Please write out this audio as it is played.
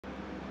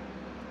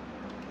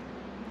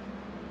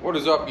What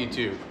is up,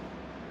 YouTube?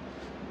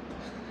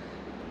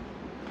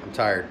 I'm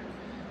tired,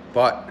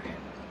 but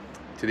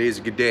today's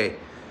a good day.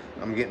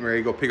 I'm getting ready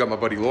to go pick up my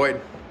buddy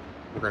Lloyd.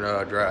 We're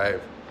gonna drive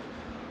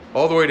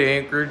all the way to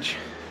Anchorage.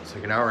 It's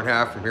like an hour and a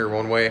half from here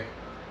one way.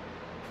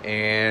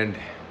 And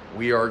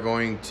we are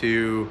going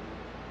to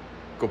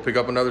go pick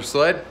up another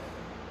sled.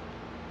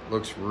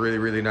 Looks really,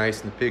 really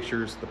nice in the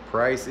pictures. The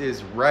price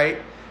is right,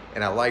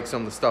 and I like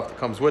some of the stuff that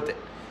comes with it.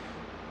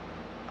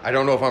 I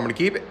don't know if I'm gonna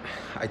keep it.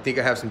 I think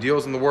I have some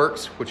deals in the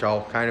works, which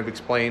I'll kind of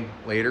explain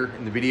later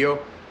in the video.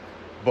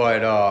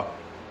 But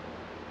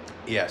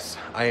yes,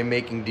 I am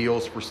making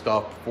deals for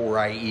stuff before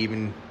I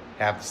even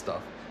have the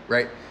stuff,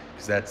 right?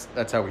 Because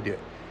that's how we do it.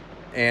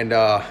 And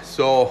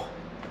so,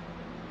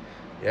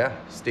 yeah,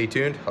 stay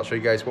tuned. I'll show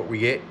you guys what we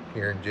get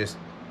here in just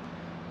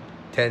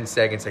 10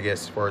 seconds, I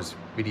guess, as far as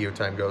video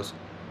time goes.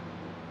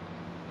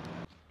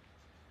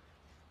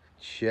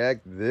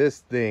 Check this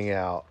thing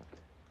out.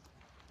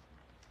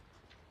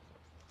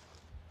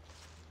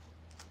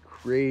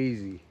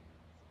 Crazy.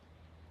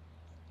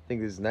 I think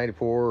this is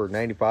 94 or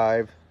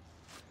 95.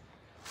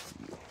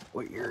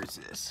 What year is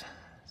this?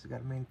 Has it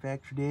got a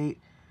manufacture date?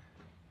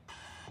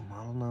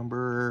 Model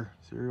number,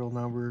 serial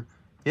number.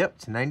 Yep,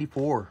 it's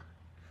 94.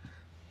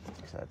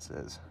 So that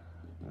says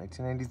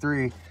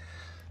 1993.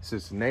 This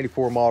is a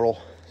 94 model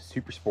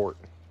Super Sport.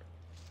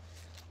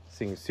 This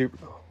thing is super,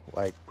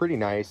 like, pretty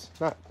nice.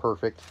 Not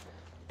perfect.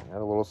 Got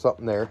a little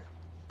something there.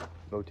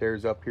 No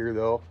tears up here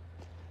though.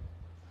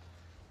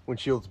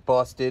 Windshield's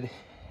busted. It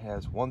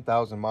has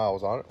 1,000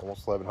 miles on it,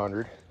 almost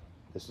 1,100.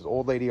 This is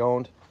old lady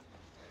owned.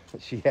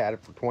 She had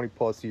it for 20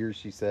 plus years,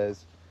 she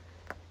says,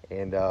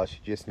 and she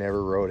just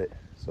never rode it.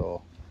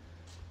 So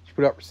she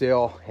put it up for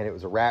sale, and it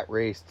was a rat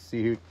race to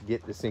see who could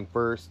get this thing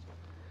first.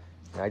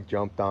 And I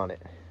jumped on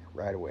it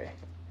right away.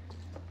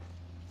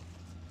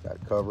 Got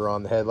a cover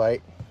on the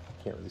headlight,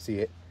 can't really see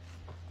it,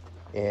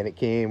 and it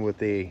came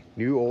with a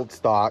new old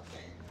stock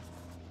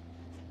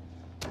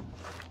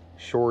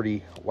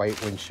shorty white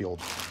windshield,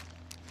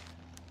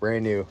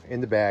 brand new in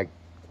the bag.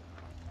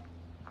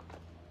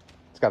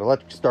 It's got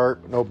electric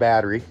start, but no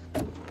battery.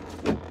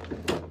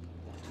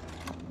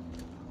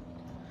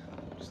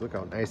 Just look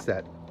how nice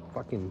that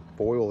fucking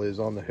foil is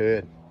on the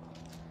hood.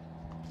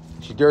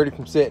 She's dirty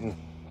from sitting,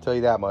 I'll tell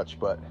you that much,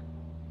 but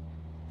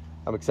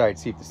I'm excited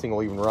to see if this thing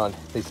will even run.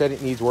 They said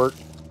it needs work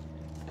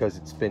because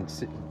it's been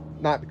sitting,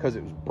 not because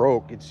it was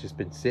broke, it's just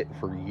been sitting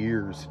for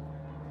years.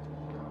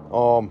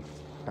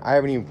 I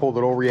haven't even pulled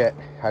it over yet.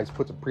 I just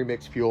put some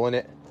premixed fuel in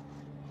it,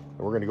 and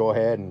we're gonna go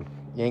ahead and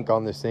yank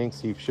on this thing,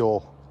 see if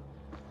she'll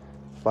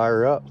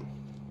fire up.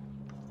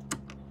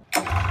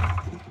 It's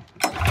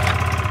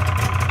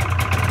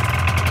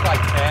like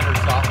 10 or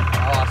something.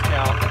 I lost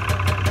count.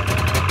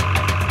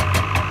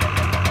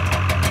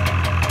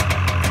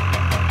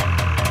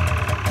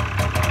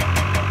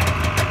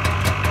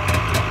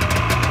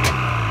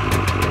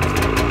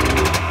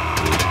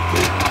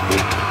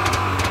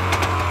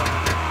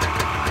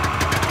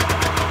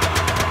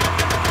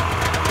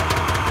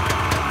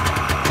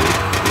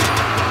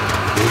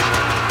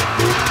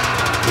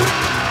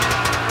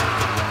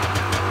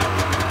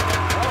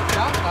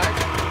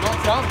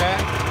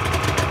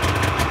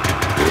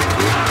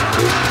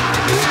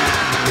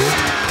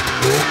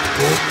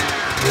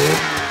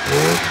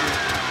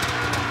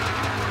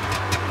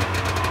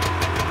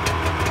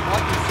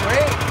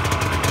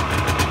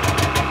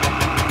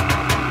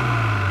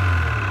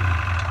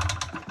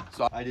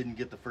 I didn't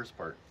get the first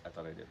part. I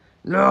thought I did.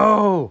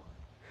 No!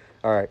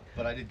 All right.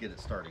 But I did get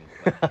it starting,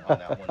 like, on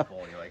that one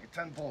pull. You're like,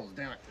 10 pulls,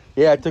 damn it.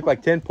 Yeah, it took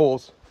like 10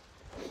 pulls,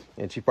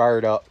 and she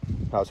fired up.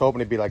 I was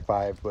hoping it'd be like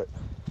 5, but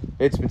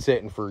it's been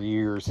sitting for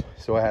years,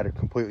 so I had to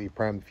completely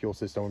prime the fuel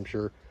system, I'm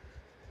sure.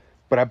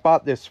 But I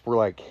bought this for,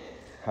 like,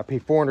 I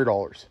paid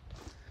 $400,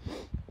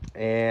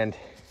 and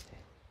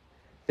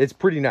it's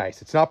pretty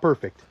nice. It's not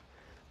perfect,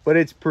 but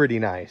it's pretty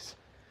nice.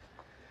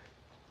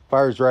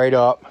 Fires right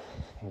up.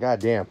 God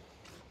damn.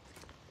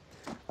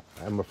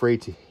 I'm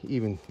afraid to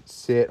even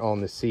sit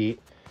on the seat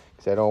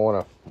because I don't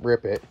want to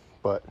rip it,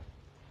 but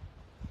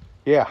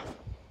yeah,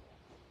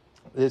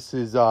 this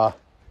is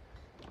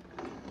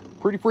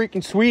pretty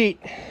freaking sweet.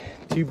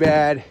 Too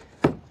bad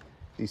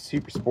these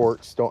Super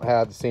Sports don't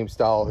have the same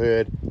style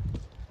hood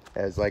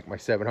as like my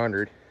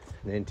 700.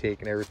 The intake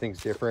and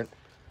everything's different,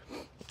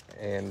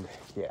 and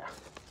yeah,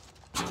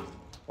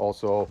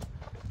 also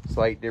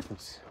slight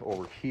difference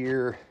over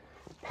here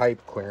for pipe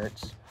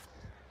clearance,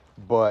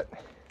 but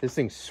this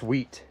thing's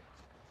sweet.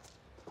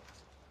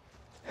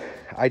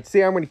 I'd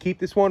say I'm going to keep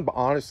this one, but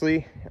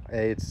honestly,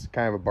 it's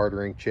kind of a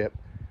bartering chip.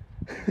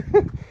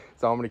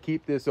 So I'm going to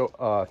keep this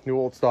new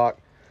old stock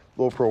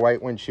low pro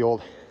white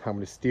windshield. I'm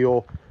going to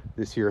steal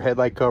this here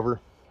headlight cover,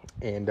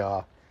 and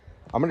I'm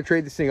going to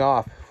trade this thing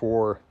off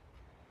for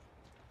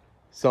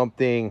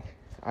something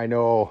I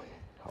know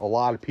a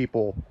lot of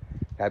people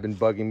have been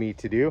bugging me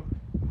to do,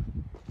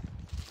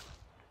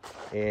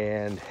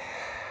 and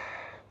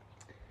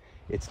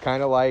it's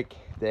kind of like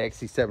the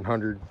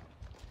XC700,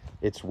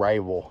 its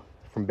rival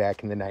from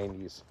back in the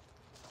 90s.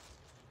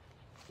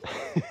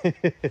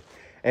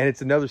 And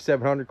it's another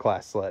 700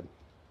 class sled.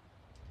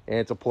 And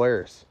it's a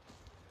Polaris.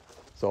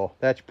 So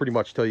that should pretty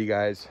much tell you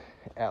guys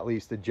at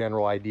least a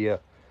general idea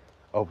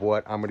of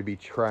what I'm going to be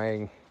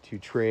trying to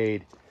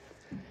trade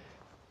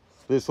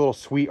this little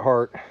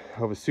sweetheart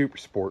of a super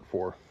sport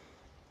for.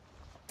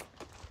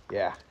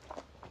 Yeah.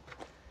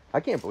 I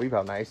can't believe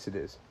how nice it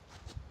is.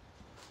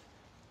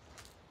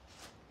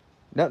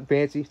 Nothing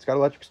fancy. It's got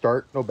electric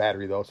start. No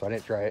battery though, so I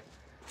didn't try it.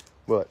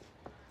 But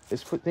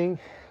this foot thing,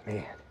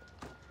 man,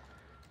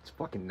 it's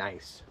fucking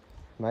nice.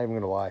 I'm not even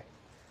gonna lie.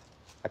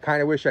 I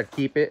kind of wish I'd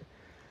keep it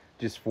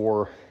just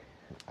for,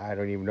 I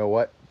don't even know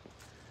what.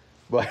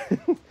 But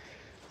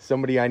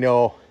somebody I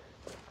know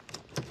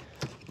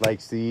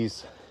likes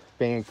these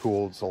fan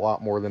cooleds a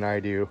lot more than I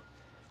do.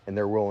 And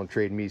they're willing to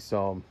trade me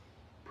some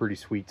pretty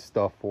sweet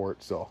stuff for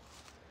it. So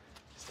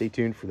stay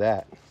tuned for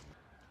that.